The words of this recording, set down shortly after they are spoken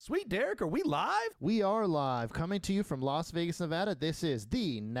Sweet Derek, are we live? We are live, coming to you from Las Vegas, Nevada. This is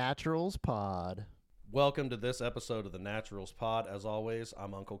the Naturals Pod. Welcome to this episode of the Naturals Pod. As always,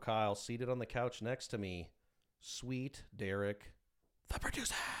 I'm Uncle Kyle, seated on the couch next to me, Sweet Derek, the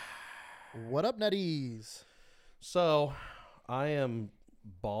producer. What up, Nutties? So, I am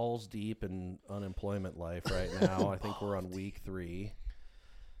balls deep in unemployment life right now. I think we're on week 3.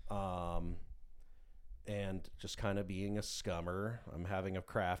 And just kind of being a scummer. I'm having a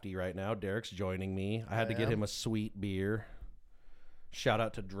crafty right now. Derek's joining me. I had to get him a sweet beer. Shout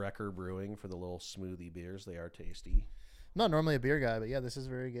out to Drecker Brewing for the little smoothie beers. They are tasty. I'm not normally a beer guy, but yeah, this is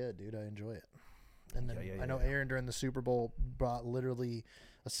very good, dude. I enjoy it. And then I know Aaron during the Super Bowl brought literally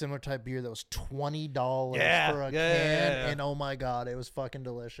a similar type beer that was $20 for a can. And oh my God, it was fucking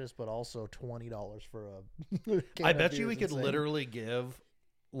delicious, but also $20 for a can. I bet you we could literally give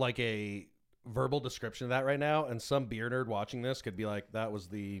like a verbal description of that right now, and some beer nerd watching this could be like, that was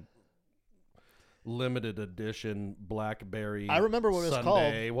the limited edition blackberry. I remember what it was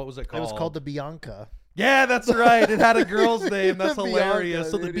Sunday. called. What was it called? It was called the Bianca. Yeah, that's right. It had a girl's name. That's hilarious. Bianca,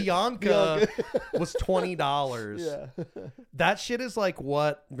 So the dude. Bianca was $20. Yeah. That shit is like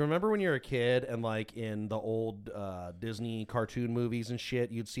what? Remember when you were a kid and like in the old Disney cartoon movies and shit,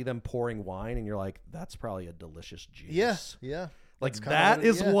 you'd see them pouring wine and you're like, that's probably a delicious juice. Yes. Yeah. Like That's that kinda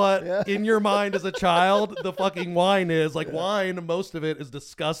is what in your mind as a child the fucking wine is. Like wine, most of it is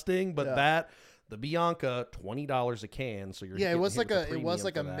disgusting, but the Bianca, $20 a can. So you're it was like a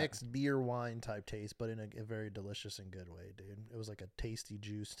that. mixed beer wine type taste, but in a very delicious and good way, dude. It was like a tasty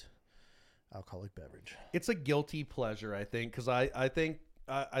juiced alcoholic beverage. It's a guilty pleasure, I think, because I think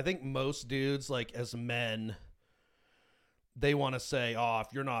most dudes, like as men, they want to say, oh, if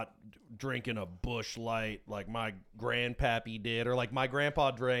you're not drinking a Busch Light like my grandpappy did, or like my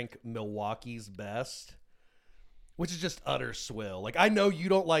grandpa drank Milwaukee's Best, which is just utter swill. Like, I know you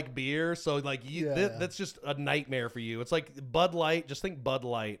don't like beer, so like that's just a nightmare for you. It's like Bud Light. Just think Bud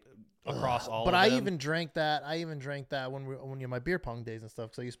Light across all but of them. I even drank that when my beer pong days and stuff,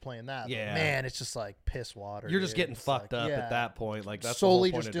 because I used playing that. Yeah. But man, it's just like piss water. You're just getting It's fucked like, up at that point. Like that's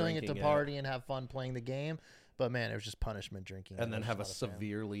solely the whole point just of doing it to drinking party and have fun playing the game. But man, it was just punishment drinking. And then I have a was just not fan.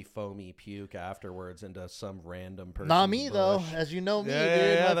 severely foamy puke afterwards into some random person. Not me though, as you know me, dude.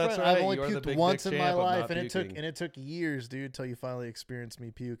 Yeah, my that's friend. right. I've only You are the puked big once dick in my champ of life, not and puking. it took years, dude, till you finally experienced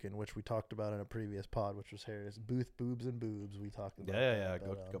me puking, which we talked about in a previous pod, which was hilarious. Booth, boobs, and boobs. We talked about. Yeah.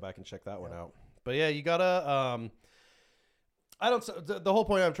 But, Go back and check that one out. But yeah, you gotta. I don't. The whole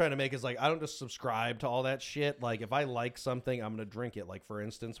point I'm trying to make is like I don't just subscribe to all that shit. Like if I like something, I'm gonna drink it. Like for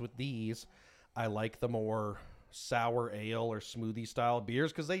instance, with these, I like the more sour ale or smoothie style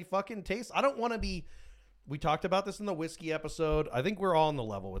beers because they fucking taste. I don't want to be. We talked about this in the whiskey episode. I think we're all on the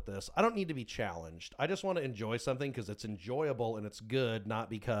level with this. I don't need to be challenged. I just want to enjoy something because it's enjoyable and it's good, not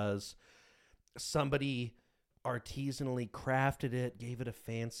because somebody artisanally crafted it, gave it a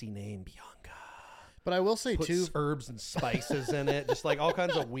fancy name, Bianca. But I will say Put too, herbs and spices in it, just like all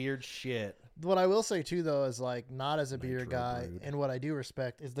kinds of weird shit. what I will say too, though, is like not as a beer Nitro guy, brewed. and what I do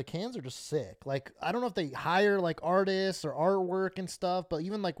respect is the cans are just sick. Like I don't know if they hire like artists or artwork and stuff, but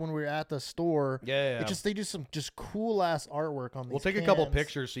even like when we were at the store, Yeah. they do some just cool ass artwork on these. We'll take a couple cans.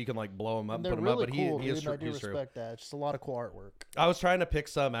 pictures so you can like blow them up and They're put them really up. But cool, he dude, is and I do he's true. respect that. Just a lot of cool artwork. I was trying to pick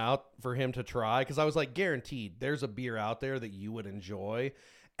some out for him to try because I was like, guaranteed, there's a beer out there that you would enjoy.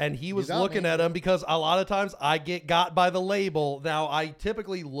 And he was looking at them because a lot of times I get got by the label. Now, I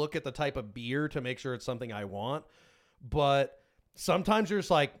typically look at the type of beer to make sure it's something I want. But sometimes you're just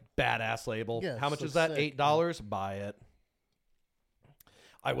like, badass label. Yeah, How much so is that? sick, $8? Buy it.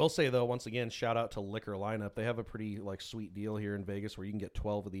 I will say, though, once again, shout out to Liquor Lineup. They have a pretty like sweet deal here in Vegas where you can get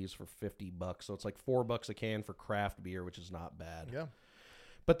 12 of these for $50. So it's like $4 a can for craft beer, which is not bad. Yeah.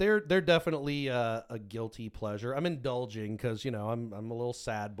 But they're definitely a guilty pleasure. I'm indulging because, you know, I'm a little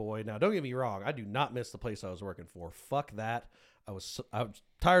sad boy. Now, don't get me wrong. I do not miss the place I was working for. Fuck that. I was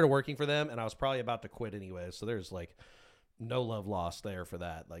tired of working for them, and I was probably about to quit anyway. So there's, like, no love lost there for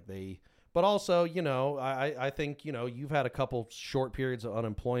that. But also, you know, I think, you know, you've had a couple short periods of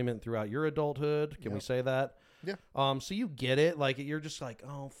unemployment throughout your adulthood. Can we say that? Yeah. So you get it. Like, you're just like,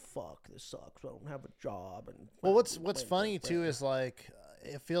 oh, fuck, this sucks. I don't have a job. And Well, what's funny too is like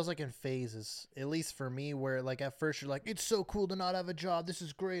it feels like in phases, at least for me, where like at first you're like, it's so cool to not have a job. This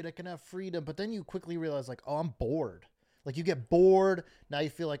is great. I can have freedom. But then you quickly realize like, oh, I'm bored. Like you get bored. Now you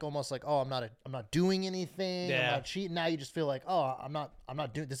feel like almost like, oh, I'm not doing anything. Yeah. I'm not cheating. Now you just feel like, oh, I'm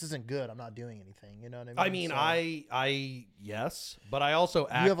not doing, this isn't good. I'm not doing anything. You know what I mean? I mean, So, I yes, but I also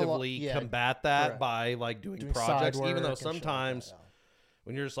have a lot- actively yeah, combat that correct. by like doing doing projects, side even though work and shit like that, sometimes yeah.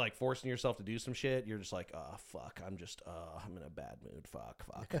 When you're just like forcing yourself to do some shit, you're just like, oh fuck, I'm in a bad mood. Fuck.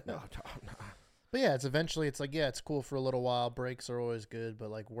 No. But yeah, it's like, yeah, it's cool for a little while. Breaks are always good, but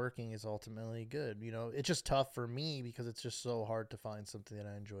like working is ultimately good. You know, it's just tough for me because it's just so hard to find something that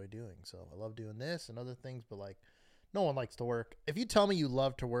I enjoy doing. So I love doing this and other things, but like no one likes to work. If you tell me you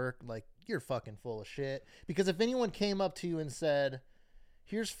love to work, like you're fucking full of shit. Because if anyone came up to you and said,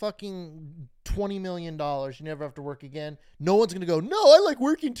 here's fucking $20 million, you never have to work again, no one's going to go, no, I like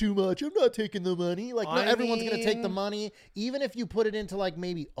working too much, I'm not taking the money. Like, not everyone's going to take the money. Even if you put it into, like,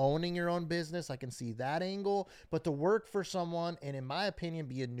 maybe owning your own business, I can see that angle. But to work for someone, and in my opinion,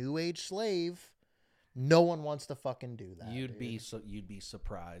 be a new age slave, no one wants to fucking do that. You'd be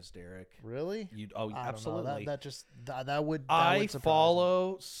surprised, Derek. Really? Absolutely. That would I surprise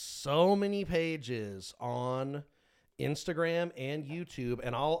follow so many pages on Instagram and YouTube,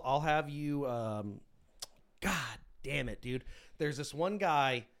 and I'll have you God damn it, dude. There's this one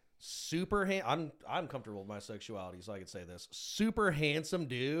guy, I'm comfortable with my sexuality, so I can say this. Super handsome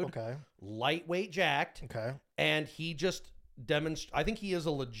dude. Okay. Lightweight jacked. Okay. And he just I think he is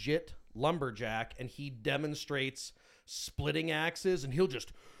a legit lumberjack, and he demonstrates splitting axes, and he'll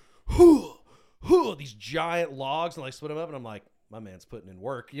just these giant logs and like split them up, and I'm like, my man's putting in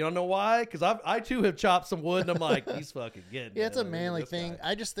work. You don't know why? Because I too have chopped some wood, and I'm like, he's fucking getting yeah, it's it. a manly thing.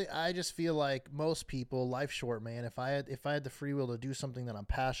 I just feel like most people, life's short, man. If I had the free will to do something that I'm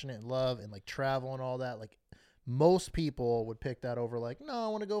passionate and love, and like travel and all that, like most people would pick that over. Like, no, I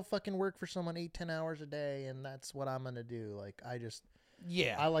want to go fucking work for someone 8-10 hours a day, and that's what I'm gonna do. Like, I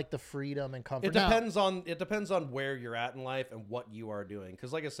like the freedom and comfort. It depends on where you're at in life and what you are doing.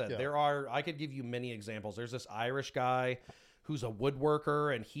 Because like I said, I could give you many examples. There's this Irish guy who's a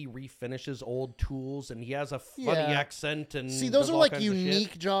woodworker, and he refinishes old tools, and he has a funny accent. And see, those are like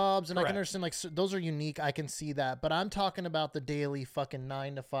unique jobs, jobs, and correct. I can understand like those are unique. I can see that, but I'm talking about the daily fucking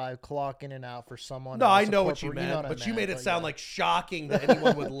 9 to 5 clock in and out for someone. No, I know what you meant, but you made it sound like shocking that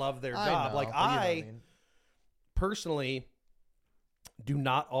anyone would love their job. Like I personally do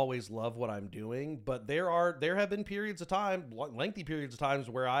not always love what I'm doing, but there have been periods of time, lengthy periods of times,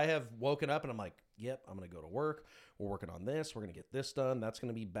 where I have woken up and I'm like, yep, I'm going to go to work. We're working on this. We're going to get this done. That's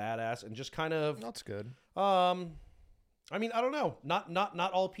going to be badass. And just kind of, that's good. I mean, I don't know.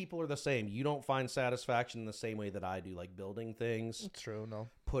 Not all people are the same. You don't find satisfaction in the same way that I do, like building things. That's true. No,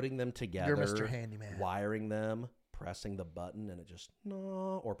 putting them together. You're Mr. Handyman. Wiring them, pressing the button, and it just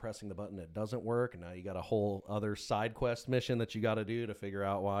or pressing the button, it doesn't work, and now you got a whole other side quest mission that you got to do to figure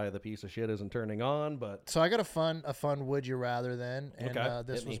out why the piece of shit isn't turning on. But so I got a fun would you rather then, and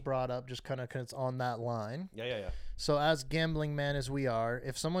this was brought up just kind of because it's on that line. Yeah. So as gambling men as we are,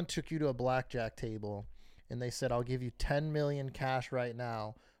 if someone took you to a blackjack table and they said, I'll give you 10 million cash right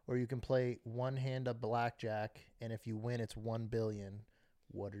now, or you can play one hand of blackjack, and if you win it's 1 billion,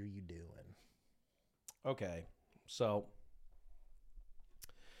 what are you doing? Okay. So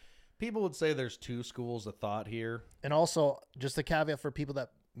people would say there's two schools of thought here. And also, just a caveat for people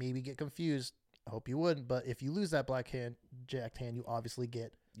that maybe get confused, I hope you wouldn't, but if you lose that jacked hand, you obviously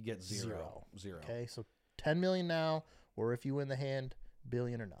get zero. Okay, so 10 million now, or if you win the hand,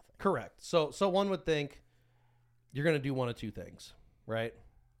 billion or nothing. Correct. So one would think you're going to do one of two things, right?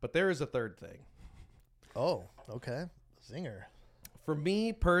 But there is a third thing. Oh, okay. Zinger. For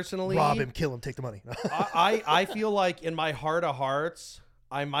me personally, rob him, kill him, take the money. I feel like in my heart of hearts,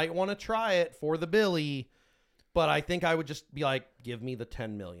 I might want to try it for the Billy, but I think I would just be like, give me the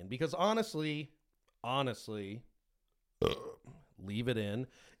 10 million. Because honestly, leave it in.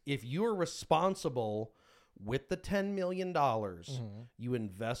 If you are responsible with the $10 million, you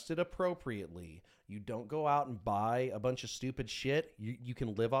invest it appropriately. You don't go out and buy a bunch of stupid shit. You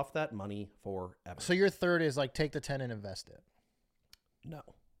can live off that money forever. So your third is like take the 10 and invest it. No.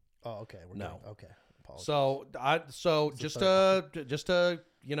 Oh, okay. Okay. Apologies. So just to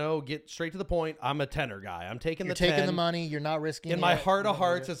get straight to the point, I'm a tenor guy. I'm taking you're the 10. Taking the money. You're not risking. In my heart of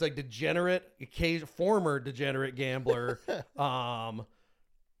hearts, as a former degenerate gambler, I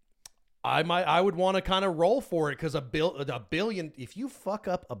would want to kind of roll for it because a billion. If you fuck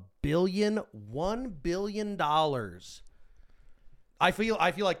up $1 billion. I feel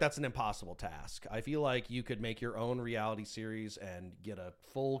like that's an impossible task. I feel like you could make your own reality series and get a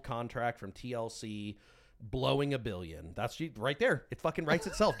full contract from TLC blowing $1 billion. That's right there. It fucking writes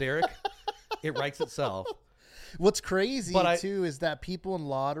itself, Derek. It writes itself. What's crazy too is that people in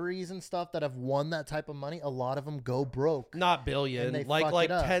lotteries and stuff that have won that type of money, a lot of them go broke. Not billion, like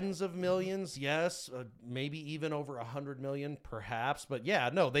tens of millions. Yes, maybe even over 100 million, perhaps. But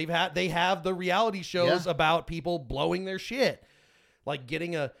yeah, no, they have the reality shows about people blowing their shit. Like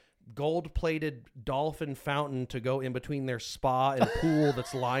getting a gold-plated dolphin fountain to go in between their spa and pool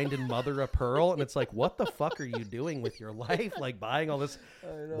that's lined in mother of pearl, and it's like, what the fuck are you doing with your life? Like buying all this.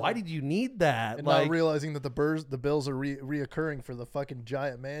 Why did you need that? And like not realizing that the bills are reoccurring for the fucking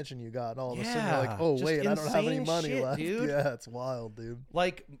giant mansion you got, and all of a sudden you're like, oh just wait, I don't have any insane money shit, left. dude. Yeah, it's wild, dude.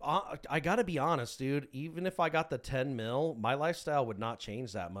 Like, I gotta be honest, dude. Even if I got the 10 mil, my lifestyle would not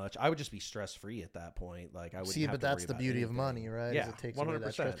change that much. I would just be stress free at that point. Like, I would See, but that's the beauty of money, right? Yeah, Is it takes away that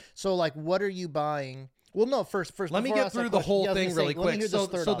 100%. stress. So, like, what are you buying? Well, no, first. Let me before I get ask that through the question- whole yeah, I was thing gonna say, really let me quick. hear So,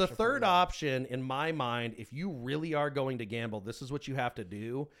 this the option third for you. option, in my mind, if you really are going to gamble, this is what you have to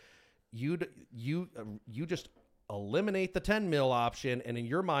do. You just eliminate the 10 mil option, and in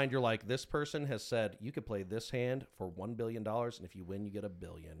your mind, you're like, this person has said you could play this hand for $1 billion, and if you win, you get $1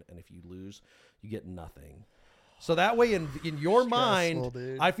 billion, and if you lose, you get nothing. So that way, in your mind,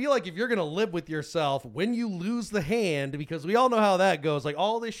 dude. I feel like if you're going to live with yourself, when you lose the hand, because we all know how that goes, like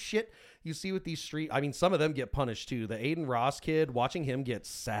all this shit you see with these street, I mean, some of them get punished too. The Aiden Ross kid, watching him get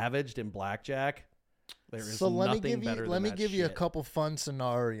savaged in blackjack, there is So let me nothing give better you than let me that give you a shit. couple fun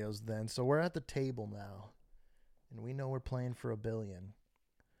scenarios then. So we're at the table now, and we know we're playing for $1 billion.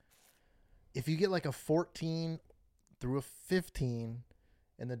 If you get like a 14 through a 15,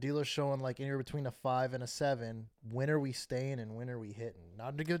 and the dealer's showing like anywhere between a 5 and a 7, when are we staying and when are we hitting?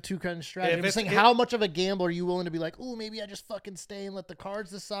 Not to go too kind of strategy. I'm just saying, how much of a gamble are you willing to be like, oh, maybe I just fucking stay and let the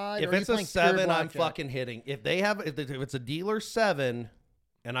cards decide? If or are you it's a playing pure 7, I'm blackjack? fucking hitting. If it's a dealer 7,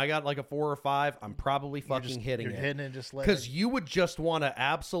 and I got like a 4 or 5, I'm probably fucking hitting You're it. hitting it, just letting Because you would just want to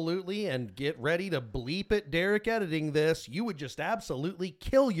absolutely, and get ready to bleep it, Derek editing this, you would just absolutely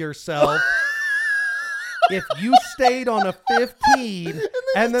kill yourself if you stayed on a 15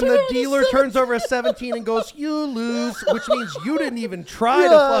 and then the dealer turns over a 17 and goes, you lose, which means you didn't even try to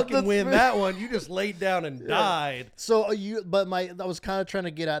fucking that's win fair. that one. You just laid down and died. So I was kind of trying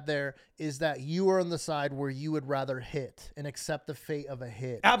to get at there is that you are on the side where you would rather hit and accept the fate of a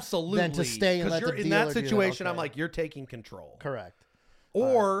hit. Absolutely. Than to stay and 'Cause let the you're in that dealer do that. situation, I'm Okay. like, you're taking control. Correct.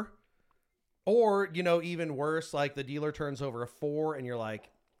 Or, you know, even worse, like the dealer turns over a 4 and you're like,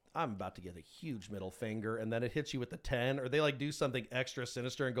 I'm about to get a huge middle finger, and then it hits you with the 10, or they like do something extra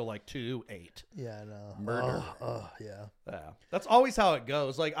sinister and go like 2, 8. Yeah, I know. Murder. Oh, yeah. Yeah. That's always how it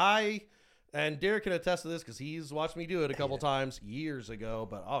goes. Like and Derek can attest to this because he's watched me do it a couple times years ago,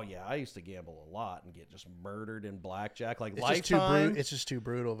 but oh yeah, I used to gamble a lot and get just murdered in blackjack. Like Lifetime. It's just too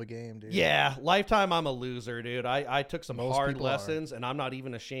brutal of a game, dude. Yeah, Lifetime, I'm a loser, dude. I took some Most hard people are. lessons, and I'm not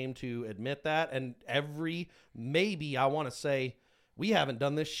even ashamed to admit that. And maybe I want to say, we haven't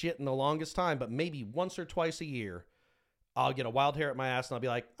done this shit in the longest time, but maybe once or twice a year, I'll get a wild hair at my ass, and I'll be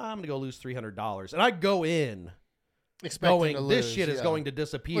like, I'm going to go lose $300. And I go in Expecting going, to this lose, shit is yeah. going to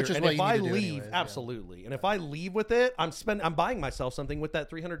disappear. Which is and what if you need I to do leave, anyways, yeah. absolutely. And if I leave with it, I'm buying myself something with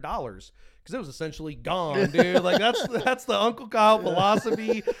that $300 because it was essentially gone, dude. Like that's the Uncle Kyle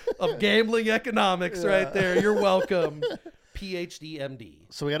philosophy of gambling economics right there. You're welcome. PhD MD.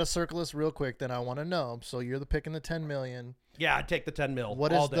 So we got to circle this real quick. Then I want to know. So you're the picking the 10 million. Yeah, I'd take the 10 mil.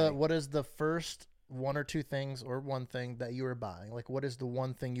 What all is day. what is the first one or two things or one thing that you are buying? Like, what is the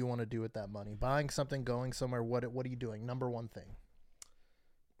one thing you want to do with that money? Buying something, going somewhere. What are you doing? Number one thing.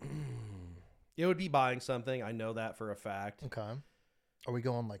 It would be buying something. I know that for a fact. Okay. Are we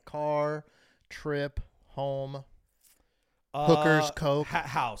going like car, trip, home? Hookers, coke?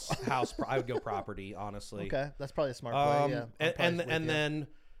 House. I would go property, honestly. Okay, that's probably a smart play. Yeah, and then,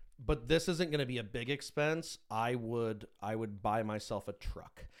 but this isn't going to be a big expense. I would buy myself a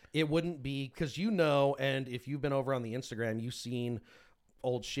truck. It wouldn't be because and if you've been over on the Instagram, you've seen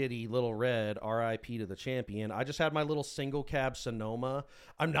old shitty Little Red, R.I.P. to the champion. I just had my little single cab Sonoma.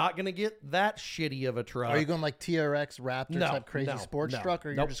 I'm not going to get that shitty of a truck. Are you going like TRX Raptor type crazy sports no, truck, or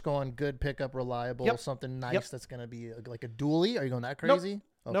you're nope. just going good pickup, reliable, Yep. something nice Yep. that's going to be like a dually? Are you going that crazy?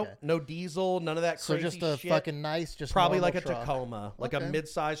 Okay. Nope, no diesel, none of that So crazy just a shit. fucking nice, just Probably normal like a truck. Tacoma, like a Okay.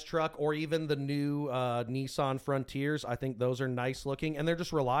 mid-sized truck, or even the new Nissan Frontiers. I think those are nice looking, and they're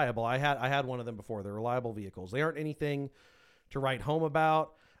just reliable. I had one of them before. They're reliable vehicles. They aren't anything to write home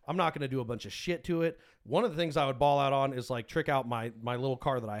about. I'm not going to do a bunch of shit to it. One of the things I would ball out on is like trick out my little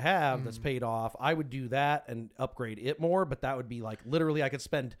car that I have that's paid off. I would do that and upgrade it more, but that would be like literally I could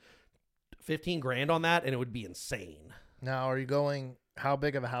spend $15,000 on that and it would be insane. Now, are you going? How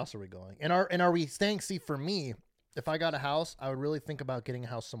big of a house are we going? And are we staying? See, for me, if I got a house, I would really think about getting a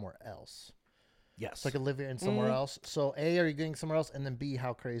house somewhere else, Yes. so I could live in somewhere else. So, A, are you getting somewhere else, and then B,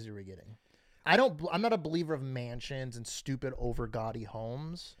 how crazy are we getting? I'm not a believer of mansions and stupid over gaudy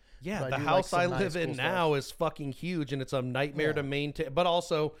homes. Yeah, but the I do house like I some live nice, in cool now is fucking huge, and it's a nightmare Yeah. to maintain. But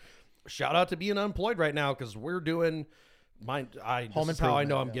also, shout out to being unemployed right now because we're doing This is how I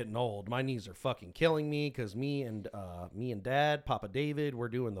know I'm getting old. My knees are fucking killing me because me and Dad, Papa David, we're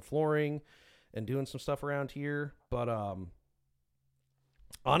doing the flooring and doing some stuff around here. But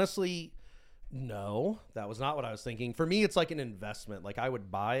honestly, no, that was not what I was thinking. For me, it's like an investment. Like I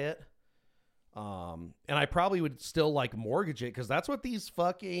would buy it. And I probably would still like mortgage it because that's what these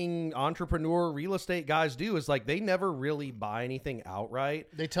fucking entrepreneur real estate guys do is like they never really buy anything outright.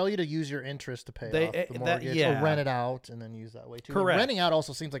 They tell you to use your interest to pay off the mortgage or rent it out and then use that way too. Correct. And renting out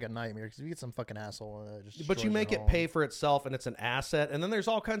also seems like a nightmare because you get some fucking asshole. But you make it pay for itself and it's an asset. And then there's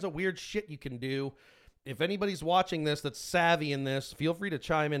all kinds of weird shit you can do. If anybody's watching this that's savvy in this, feel free to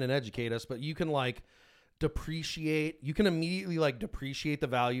chime in and educate us. But you can like you can immediately like depreciate the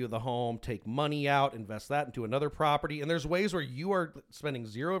value of the home, take money out, invest that into another property. And there's ways where you are spending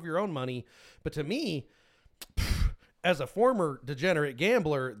zero of your own money. But to me, as a former degenerate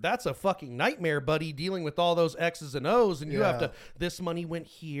gambler, that's a fucking nightmare, buddy, dealing with all those X's and O's. And you have to, this money went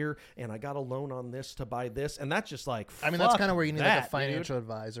here and I got a loan on this to buy this. And that's just like, I mean, that's kind of where you need like a financial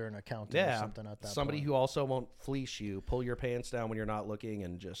advisor, an accountant or something at that Somebody point. who also won't fleece you, pull your pants down when you're not looking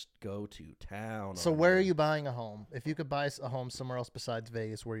and just go to town. So where are you buying a home? If you could buy a home somewhere else besides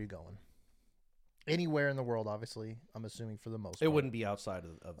Vegas, where are you going? Anywhere in the world, obviously, I'm assuming for the most part. It wouldn't be outside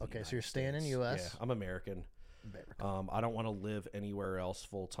of the Okay, United so you're staying States. in U.S.? Yeah, I'm American. I don't want to live anywhere else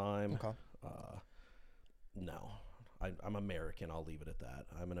full time. Okay. No, I'm American. I'll leave it at that.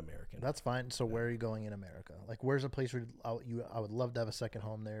 I'm an American. That's fine. So where are you going in America? Like, where's a place where I would love to have a second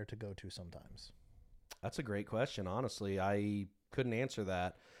home there to go to sometimes? That's a great question. Honestly, I couldn't answer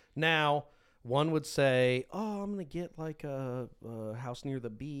that. Now, one would say, "Oh, I'm gonna get like a house near the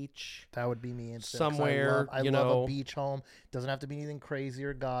beach." That would be me instant. Somewhere, I love a beach home. Doesn't have to be anything crazy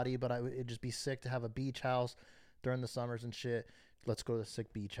or gaudy, but it'd just be sick to have a beach house during the summers and shit. Let's go to the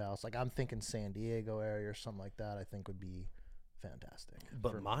sick beach house. Like I'm thinking San Diego area or something like that. I think would be fantastic.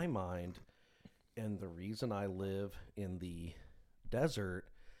 But my mind, and the reason I live in the desert,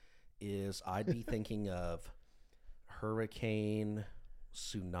 is I'd be thinking of hurricane,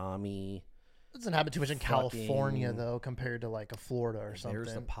 tsunami. It doesn't happen too much in California though, compared to like a Florida or something.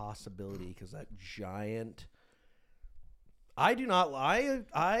 There's the possibility because that giant. I do not.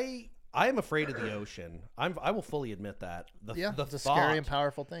 I am afraid of the ocean. I will fully admit that. It's a scary and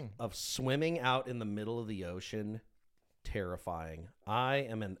powerful thing. Of swimming out in the middle of the ocean, terrifying. I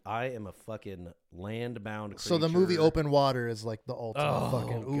am a fucking land-bound creature. So the movie Open Water is like the ultimate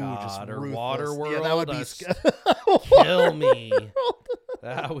fucking God, or ruthless. Waterworld. Yeah, that would be kill me.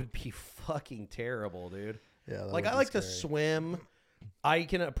 That would be fucking terrible, dude. Yeah, like I like to swim. I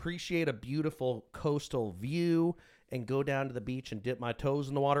can appreciate a beautiful coastal view and go down to the beach and dip my toes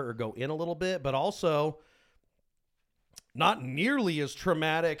in the water or go in a little bit, but also not nearly as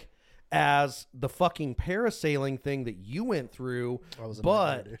traumatic as the fucking parasailing thing that you went through.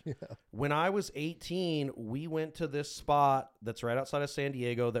 But when I was 18, we went to this spot that's right outside of San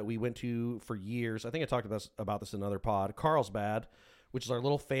Diego that we went to for years. I think I talked about this in another pod, Carlsbad, which is our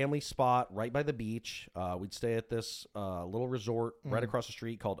little family spot right by the beach. We'd stay at this little resort right across the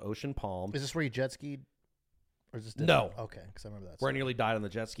street called Ocean Palm. Is this where you jet skied? Or is this no. Okay, because I remember that. Where I nearly died on the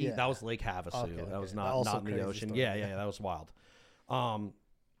jet ski. Yeah. That was Lake Havasu. Okay. That was not in the ocean. Story. Yeah, that was wild.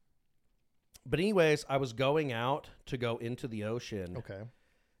 But anyways, I was going out to go into the ocean. Okay.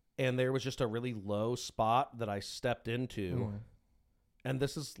 And there was just a really low spot that I stepped into. And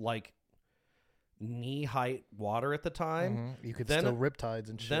this is like knee-height water at the time. You could still riptides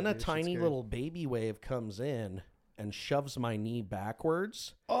and shit. Then a tiny little baby wave comes in and shoves my knee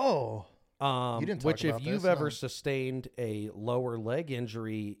backwards. Oh. You didn't talk which about if you've ever sustained a lower leg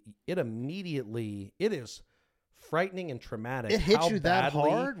injury, it is frightening and traumatic. It hit you that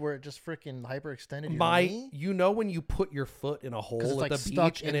hard where it just freaking hyperextended your knee? You know when you put your foot in a hole at like the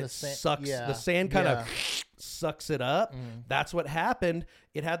beach and it sucks, the sand kind of sucks it up? That's what happened.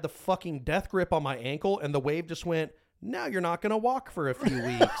 It had the fucking death grip on my ankle and the wave just went, now you're not going to walk for a few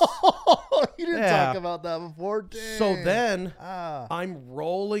weeks. You didn't talk about that before. Dang. So then I'm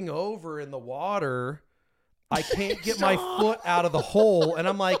rolling over in the water. I can't get my foot out of the hole. And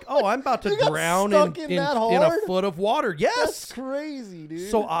I'm like, oh, I'm about to drown in a foot of water. Yes. That's crazy,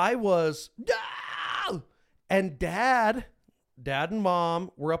 dude. So I was, and dad and mom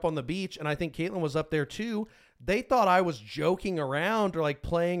were up on the beach. And I think Caitlin was up there too. They thought I was joking around or like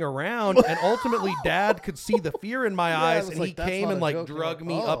playing around. And ultimately dad could see the fear in my eyes. And he came and like drug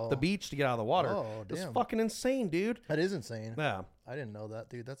me up the beach to get out of the water. Oh, it's fucking insane, dude. That is insane. Yeah. I didn't know that,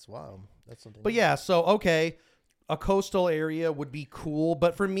 dude. That's wild. That's something. But yeah, so, okay. a coastal area would be cool,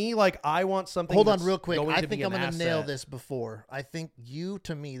 but for me, like, I want something. Hold on, that's real quick. going I to think be I'm an going to nail asset. this before. I think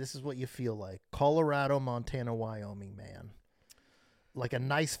to me, this is what you feel like: Colorado, Montana, Wyoming, man. Like a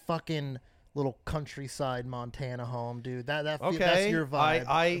nice fucking little countryside Montana home, dude. That's your vibe.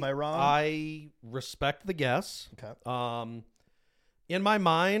 Am I wrong? I respect the guess. Okay. In my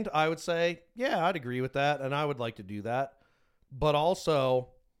mind, I would say, yeah, I'd agree with that, and I would like to do that. But also,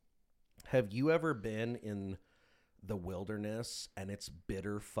 have you ever been in the wilderness and it's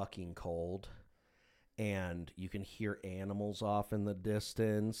bitter fucking cold, and you can hear animals off in the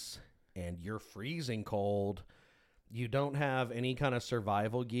distance, and you're freezing cold? You don't have any kind of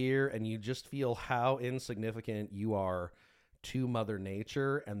survival gear, and you just feel how insignificant you are to Mother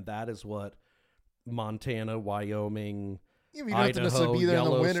Nature, and that is what Montana, Wyoming, You don't have to necessarily Idaho, be there in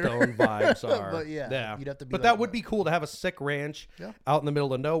the winter. Yellowstone vibes are. But yeah, you'd have to be. But like that would be cool to have a sick ranch Yeah. out in the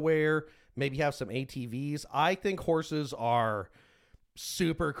middle of nowhere. Maybe have some ATVs. I think horses are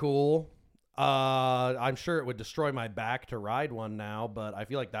super cool. I'm sure it would destroy my back to ride one now, but I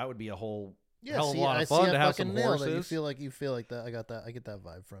feel like that would be a whole hell of a lot of fun to have some horses. You feel like that. I get that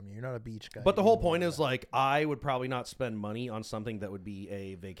vibe from you. You're not a beach guy. But the whole point is, like, I would probably not spend money on something that would be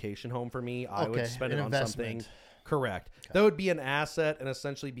a vacation home for me. I would spend it on something. Correct. Okay. That would be an asset and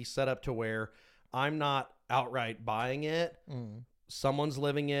essentially be set up to where I'm not outright buying it. Someone's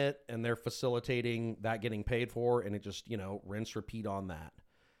living it and they're facilitating that getting paid for, and it just, rinse, repeat on that.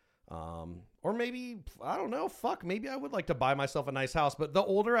 Or maybe, I don't know, maybe I would like to buy myself a nice house. But the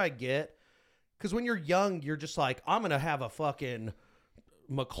older I get, because when you're young, you're just like, I'm going to have a fucking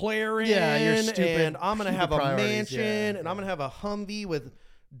McLaren, you're stupid, and I'm going to have a mansion, and yeah. I'm going to have a Humvee with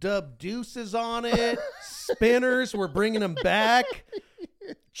Dub Deuces on it, spinners, we're bringing them back,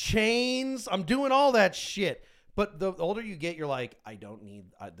 chains, I'm doing all that shit. But the older you get, you're like,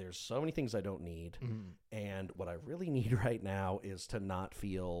 there's so many things I don't need. And what I really need right now is to not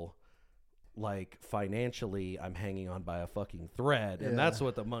feel like financially I'm hanging on by a fucking thread. And that's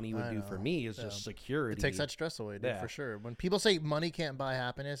what the money would do for me, is just security. It takes that stress away, dude, for sure. When people say money can't buy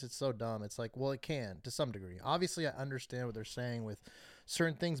happiness, it's so dumb. It's like, well, it can to some degree. Obviously, I understand what they're saying with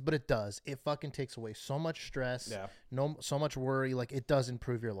certain things, but it does. It fucking takes away so much stress, so much worry. Like, it does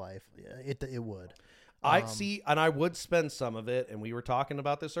improve your life. It would. I see, and I would spend some of it, and we were talking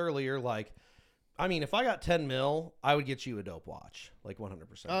about this earlier, like, I mean, if I got 10 mil, I would get you a dope watch, like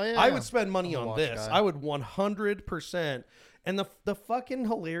 100%. Oh, yeah. I would spend money on this. Guy. I would 100%. And the fucking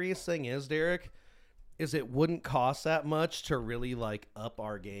hilarious thing is, Derek, is it wouldn't cost that much to really, like, up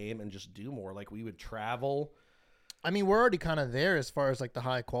our game and just do more. Like, we would travel. I mean, we're already kind of there as far as like the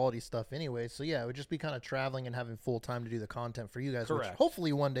high quality stuff anyway. So yeah, it would just be kind of traveling and having full time to do the content for you guys. Correct. Which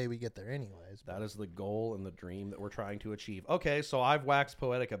hopefully one day we get there anyways. That is the goal and the dream that we're trying to achieve. Okay, so I've waxed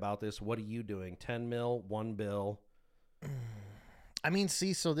poetic about this. What are you doing? 10 mil, 1 bill? I mean,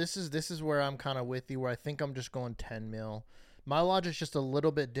 see, so this is where I'm kind of with you, where I think I'm just going 10 mil. My logic's just a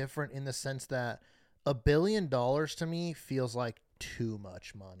little bit different in the sense that $1 billion to me feels like too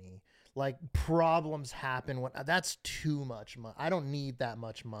much money. Like, problems happen when that's too much money. I don't need that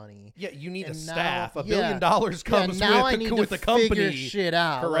much money. Yeah, you need and a now, staff. $1 billion comes now I with, need with to the company. figure shit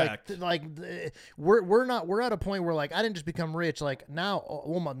out. Correct. We're at a point where, like, I didn't just become rich. Like, now,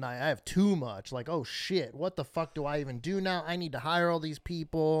 I have too much. Like, oh shit, what the fuck do I even do now? I need to hire all these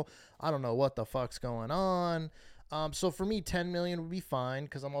people. I don't know what the fuck's going on. So for me, 10 million would be fine,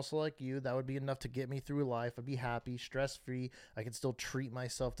 because I'm also like you. That would be enough to get me through life. I'd be happy, stress-free. I could still treat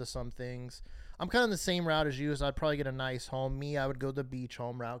myself to some things. I'm kind of the same route as you, so I'd probably get a nice home. Me, I would go the beach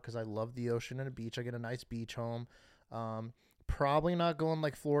home route, because I love the ocean and a beach. I get a nice beach home. Probably not going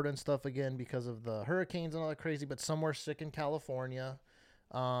like Florida and stuff again because of the hurricanes and all that crazy, but somewhere sick in California.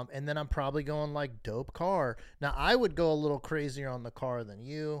 And then I'm probably going like dope car. Now, I would go a little crazier on the car than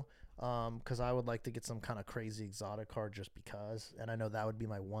you. Because I would like to get some kind of crazy exotic car just because. And I know that would be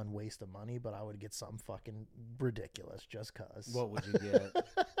my one waste of money, but I would get something fucking ridiculous just because. What would you get?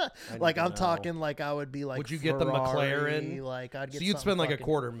 Like, I'm talking like I would be like, would you get Ferrari, the McLaren? Like, I'd get so you'd spend like fucking,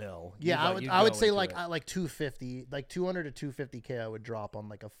 $250,000. Yeah, I would say like 250, like 200 to 250K I would drop on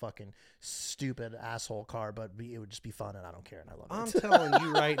like a fucking stupid asshole car, but it would just be fun and I don't care and I love it. I'm telling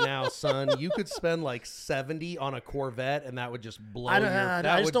you right now, son, you could spend like 70 on a Corvette and that would just blow I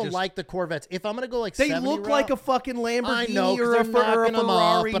just don't like the Corvettes. If I'm gonna go like, they 70 look route, like a fucking Lamborghini I know, or a Ferrari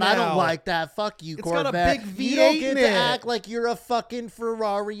off, but now. I don't like that. Fuck you, it's Corvette. Got a big V8 you don't get in to it. act like you're a fucking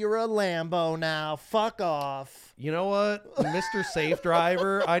Ferrari. You're a Lambo now. Fuck off. You know what, Mr. Safe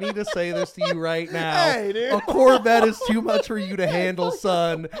Driver? I need to say this to you right now. Hey, dude. A Corvette is too much for you to handle,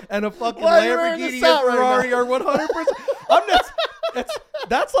 son. And a fucking Why are you wearing Lamborghini this out and right Ferrari now? are 100%. I'm not.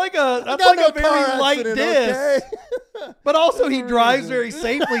 That's like a I got no very car light accident, diss. okay? But also There's he a drives reason. very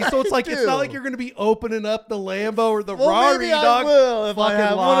safely, so it's like it's not like Dude. you're gonna be opening up the Lambo or the Well, Rari, maybe I dog. will if I Fucking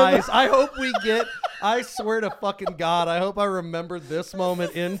have one of lies. I hope we get. I swear to fucking God, I hope I remember this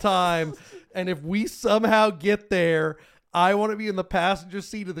moment in time. And if we somehow get there, I want to be in the passenger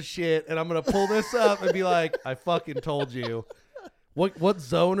seat of the shit, and I'm gonna pull this up and be like, I fucking told you. What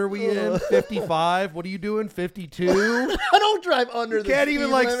zone are we in? 55? What are you doing? 52? I don't drive under the can't speed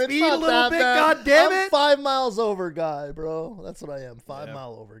even, like, limit. It's speed a not little that bit, bad. God damn I'm it. 5 miles over guy, bro. That's what I am. 5 Yeah.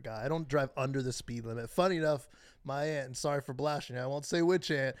 mile over guy. I don't drive under the speed limit. Funny enough, my aunt, and sorry for blasting her, I won't say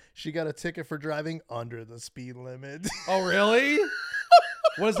which aunt, she got a ticket for driving under the speed limit. Oh, really?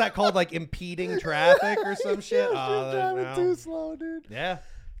 What is that called? Like impeding traffic or some shit? Yeah, she was driving no. too slow, dude. Yeah.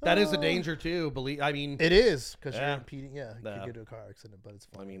 That is a danger too. I mean, It is because Yeah. you're impeding. Yeah, you No. could get into a car accident, but it's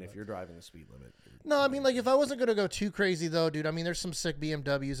fine. I mean, if you're driving the speed limit. No, I mean, like, if I wasn't going to go too crazy, though, dude, I mean, there's some sick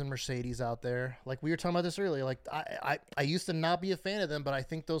BMWs and Mercedes out there. Like, we were talking about this earlier. Like, I used to not be a fan of them, but I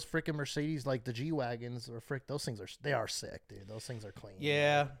think those freaking Mercedes, like the G-Wagons or those things they are sick, dude. Those things are clean.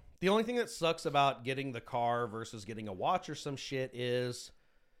 Yeah. The only thing that sucks about getting the car versus getting a watch or some shit is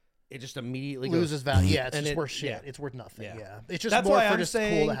it just immediately Loses goes, value. Yeah, it's and just it- worth shit. yeah. It's worth nothing. Yeah. Yeah. It's just That's more why for I'm just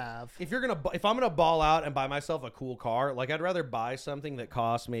saying cool to have. if I'm gonna ball out and buy myself a cool car, like I'd rather buy something that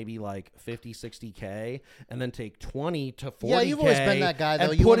costs maybe like 50, 60K and then take 20 to 40K. Yeah, you've always been that guy, though.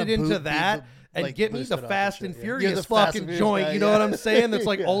 And You put wanna it into boot- that be- and like, get me boost the it up and Fast shit, and yeah. Furious You're the Fast and fucking Furious joint. guy, You know yeah. what I'm saying? That's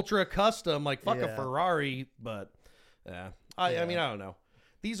like Yeah. ultra custom. Like fuck a Yeah. Ferrari, but yeah. I Yeah. mean I don't know.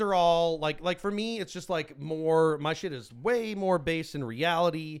 These are all like for me, it's just like more. My shit is way more based in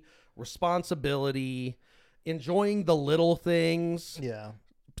reality, responsibility, enjoying the little things, Yeah.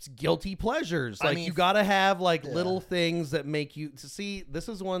 guilty pleasures. I Like mean, you got to have like yeah. little things that make you to see. This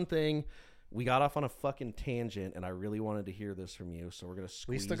is one thing. We got off on a fucking tangent, and I really wanted to hear this from you. So we're gonna We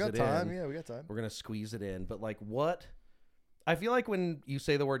squeeze still got it time. in. Yeah, we got time. We're gonna squeeze it in. But like, what? I feel like when you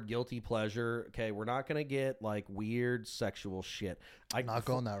say the word guilty pleasure, okay, we're not gonna get like weird sexual shit. Not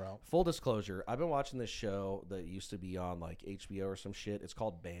going that route. Full disclosure, I've been watching this show that used to be on like HBO or some shit. It's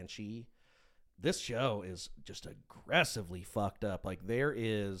called Banshee. This show is just aggressively fucked up. Like there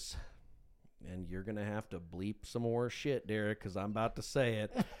is, and you're going to have to bleep some more shit, Derek, because I'm about to say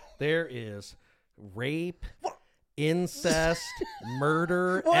it. There is rape, incest,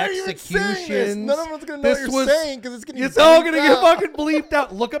 murder, Why are you even saying this? executions. None of us gonna know what you're saying because it's gonna. It's all going to get fucking bleeped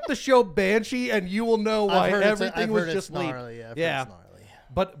out. Look up the show Banshee and you will know why everything was just bleeped. gnarly. Yeah, I've heard Yeah. it's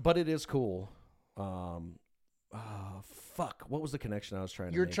gnarly. But it is cool. Fuck. What was the connection I was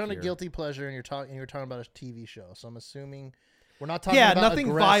trying to You're make trying to here? guilty pleasure, and you're talking about a TV show. So I'm assuming we're not talking Yeah, about nothing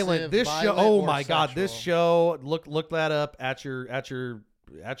violent. aggressive, This show. violent, Oh or my god, this sexual. show. Look that up at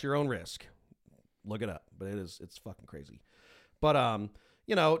your own risk. Look it up. But it's fucking crazy. But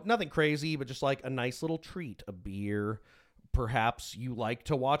you know, nothing crazy, but just like a nice little treat, a beer. Perhaps you like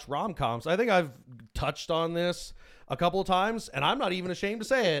to watch rom-coms. I think I've touched on this a couple of times, and I'm not even ashamed to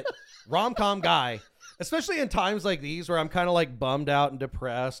say it. Rom-com guy. Especially in times like these where I'm kind of like bummed out and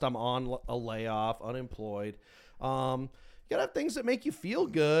depressed. I'm on a layoff, unemployed. You gotta have things that make you feel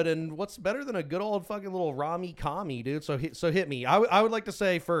good. And what's better than a good old fucking little Rami-Kami, dude? So hit me. I would like to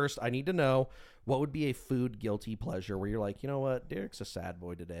say first, I need to know what would be a food guilty pleasure where you're like, you know what? Derek's a sad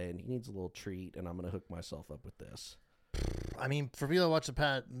boy today and he needs a little treat and I'm going to hook myself up with this. I mean, for people that watch the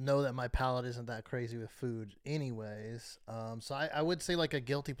pad know that my palate isn't that crazy with food anyways. So I would say like a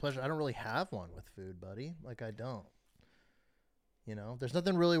guilty pleasure. I don't really have one with food, buddy. Like I don't. You know, there's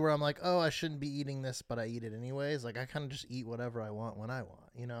nothing really where I'm like, oh, I shouldn't be eating this, but I eat it anyways. Like I kind of just eat whatever I want when I want.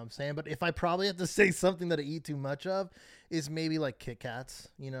 You know what I'm saying? But if I probably have to say something that I eat too much of is maybe like Kit Kats.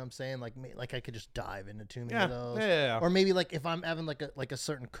 You know what I'm saying? Like I could just dive into too many of those. Yeah. Or maybe like if I'm having like a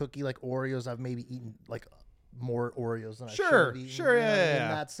certain cookie like Oreos, I've maybe eaten like more Oreos than I should have eaten. Sure, you know what I mean? yeah.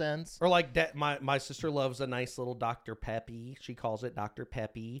 In that sense. Or like my sister loves a nice little Dr. Peppy. She calls it Dr.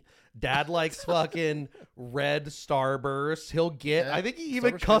 Peppy. Dad likes fucking red Starburst. He'll get, Yeah, I think he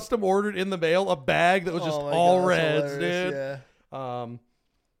even Starburst custom ordered in the mail a bag that was just Oh my all God, that's reds, hilarious, dude. Yeah.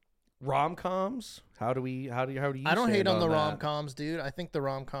 Rom-coms. How do you I don't stand hate on the that? rom-coms, dude. I think the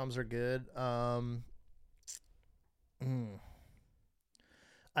rom-coms are good.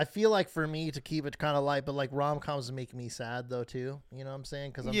 I feel like for me to keep it kind of light, but like rom-coms make me sad though too. You know what I'm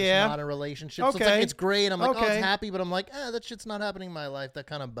saying? Because I'm just not in a relationship. So it's like it's great. I'm like, oh, it's happy, but I'm like, that shit's not happening in my life. That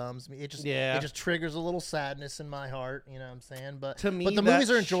kind of bums me. It just triggers a little sadness in my heart. You know what I'm saying? But to me, but the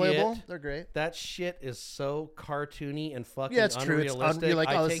movies are enjoyable. They're great. That shit is so cartoony and fucking it's unrealistic. True. You're like,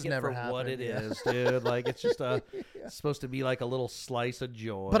 I this take it never for happened. what it is, dude. Like it's just it's supposed to be like a little slice of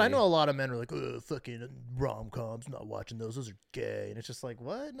joy. But I know a lot of men are like, fucking rom-coms, not watching those. Those are gay. And it's just like,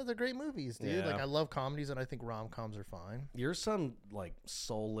 what? No, they're great movies. Dude, yeah. like I love comedies and I think rom-coms are fine. You're some like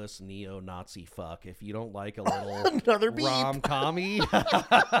soulless neo-Nazi fuck if you don't like a little another rom-commy.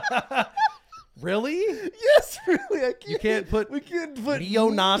 Really? Yes, really. You can't put we can't put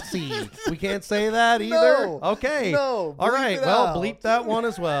neo-Nazi. We can't say that either. No, okay. No. All right. Well, bleep that one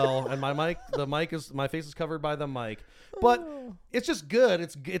as well. And my face is covered by the mic. But it's just good.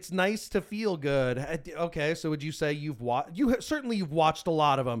 It's nice to feel good. Okay, so would you say you've watched? You've watched a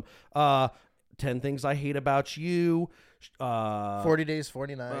lot of them. 10 Things I Hate About You. 40 Days,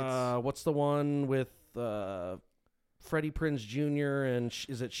 40 Nights. What's the one with Freddie Prinze Jr. and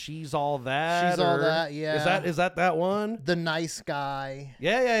is it She's All That? She's All That. Yeah. Is that one? The Nice Guy.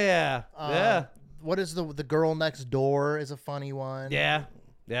 Yeah. Yeah. What is the Girl Next Door? Is a funny one. Yeah.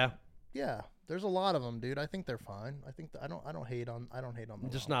 Yeah. There's a lot of them, dude. I think they're fine. I think I don't hate on them. I'm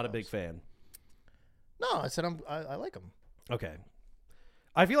just not a big fan. No, I said I like them. Okay.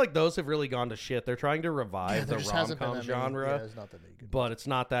 I feel like those have really gone to shit. They're trying to revive the rom-com genre, it's not that good. But it's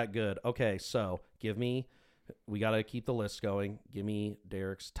not that good. Okay, so we got to keep the list going. Give me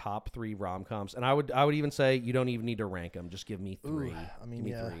Derek's top 3 rom-coms. And I would even say you don't even need to rank them. Just give me 3. Ooh, I mean,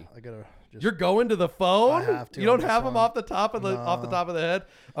 give me 3. I got to You're going to the phone? I have to. You don't have them off the top of the head?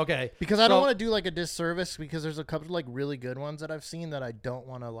 Okay. Because I don't want to do like a disservice because there's a couple of like really good ones that I've seen that I don't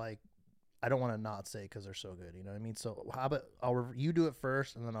want to not say because they're so good. You know what I mean? So how about you do it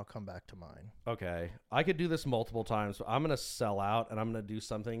first and then I'll come back to mine. Okay. I could do this multiple times, but I'm going to sell out and I'm going to do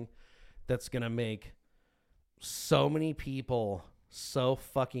something that's going to make so many people so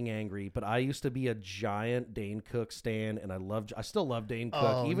fucking angry. But I used to be a giant Dane Cook stan, and I still love Dane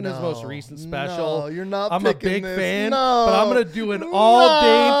Cook. Even his most recent special. No, you're not. I'm a big this. fan, No. but I'm going to do an all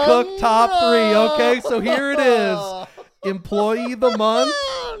Dane Cook top 3. Okay, so here it is. Employee of the month.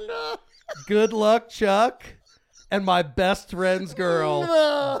 Good Luck Chuck, and My Best Friend's Girl.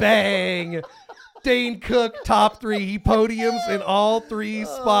 No. Bang. Dane Cook, top 3. He podiums in all 3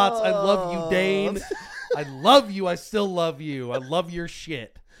 spots. I love you, Dane. I love you. I still love you. I love your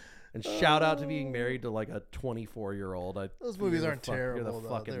shit. And shout out to being married to like a 24-year-old. Those movies aren't terrible. You're the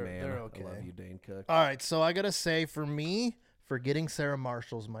fucking man. They're okay. I love you, Dane Cook. All right, so I got to say, for me, Forgetting Sarah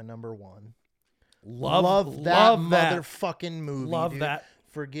Marshall's my number 1. Love that motherfucking movie. Love dude. that.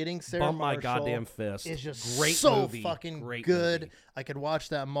 Forgetting Sarah Bump my Marshall goddamn fist. is just great so movie. fucking great good. Movie. I could watch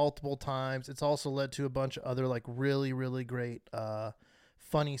that multiple times. It's also led to a bunch of other like really, really great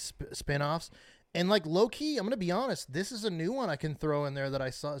funny spin-offs. And like low key, I'm gonna be honest, this is a new one I can throw in there that I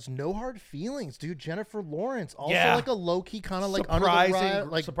saw. It's No Hard Feelings, dude. Jennifer Lawrence, also like a low key kind of like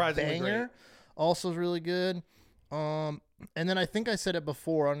surprisingly banger. Great. Also really good. And then I think I said it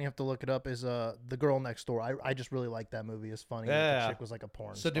before. I don't even have to look it up. Is The Girl Next Door? I just really like that movie. It's funny. Yeah. Like, the chick was like a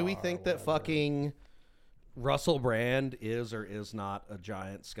porn. So do we think that fucking Russell Brand is or is not a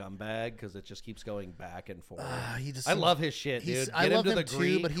giant scumbag because it just keeps going back and forth? I love his shit, dude. I love him the too,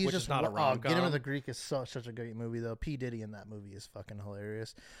 Greek, but he's which just is not a rom-com. Get Him to the Greek is such a great movie though. P Diddy in that movie is fucking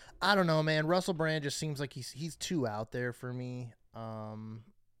hilarious. I don't know, man. Russell Brand just seems like he's too out there for me.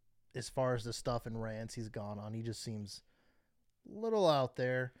 As far as the stuff and rants he's gone on, he just seems a little out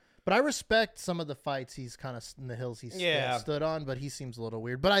there. But I respect some of the fights he's kind of in the hills he's stood on, but he seems a little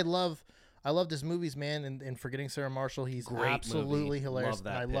weird. But I love his movies, man. And Forgetting Sarah Marshall, he's absolutely hilarious.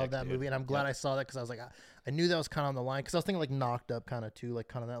 I love that movie, and I'm glad I saw that because I was like, I knew that was kind of on the line because I was thinking like Knocked Up kind of too, like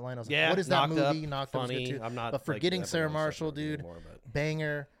kind of that line. I was like, what is that movie? Knocked Up, funny. I'm not. But Forgetting Sarah Marshall, dude,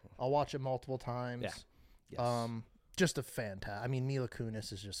 banger. I'll watch it multiple times. Yeah. Yes. Just a fantastic. I mean, Mila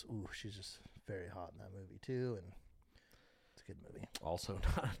Kunis is just she's just very hot in that movie too, and it's a good movie. Also,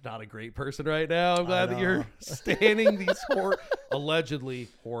 not a great person right now. I'm glad that you're standing these allegedly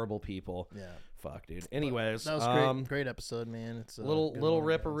horrible people. Yeah. Fuck, dude. Anyways, that was great episode, man. It's a little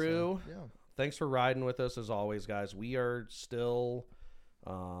ripperoo. So, yeah. Thanks for riding with us as always, guys. We are still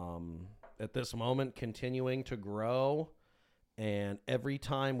at this moment continuing to grow. And every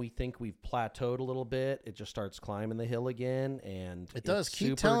time we think we've plateaued a little bit, it just starts climbing the hill again. And it does.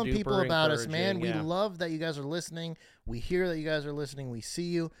 Keep telling people about us, man. We love that you guys are listening. We hear that you guys are listening. We see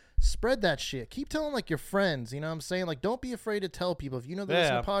you. Spread that shit. Keep telling like your friends. You know what I'm saying? Like, don't be afraid to tell people. If you know they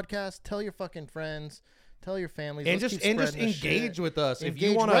listen to podcasts, tell your fucking friends. Tell your families. And Let's just keep engage spreading this shit. with us. If you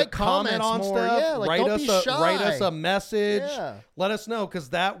Engage, want to write comment comments on more. stuff, Yeah, like, write don't us be write us shy. a message. Yeah. Let us know, because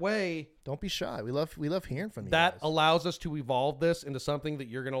that way Don't be shy. We love hearing from you. that guys. allows us to evolve this into something that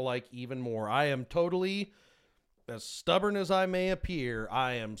you're gonna like even more. I am totally, as stubborn as I may appear,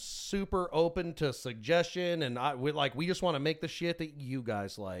 I am super open to suggestion, and we just want to make the shit that you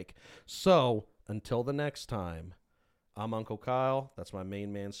guys like. So until the next time, I'm Uncle Kyle. That's my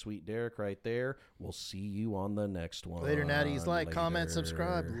main man, Sweet Derek, right there. We'll see you on the next one. Later, natties. Like, comment, Later.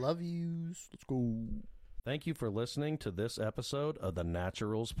 subscribe. Love yous. Let's go. Thank you for listening to this episode of the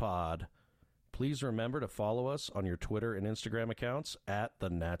Naturals Pod. Please remember to follow us on your Twitter and Instagram accounts at the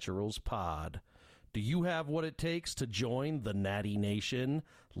Naturals Pod. Do you have what it takes to join the Natty Nation?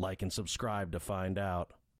 Like and subscribe to find out.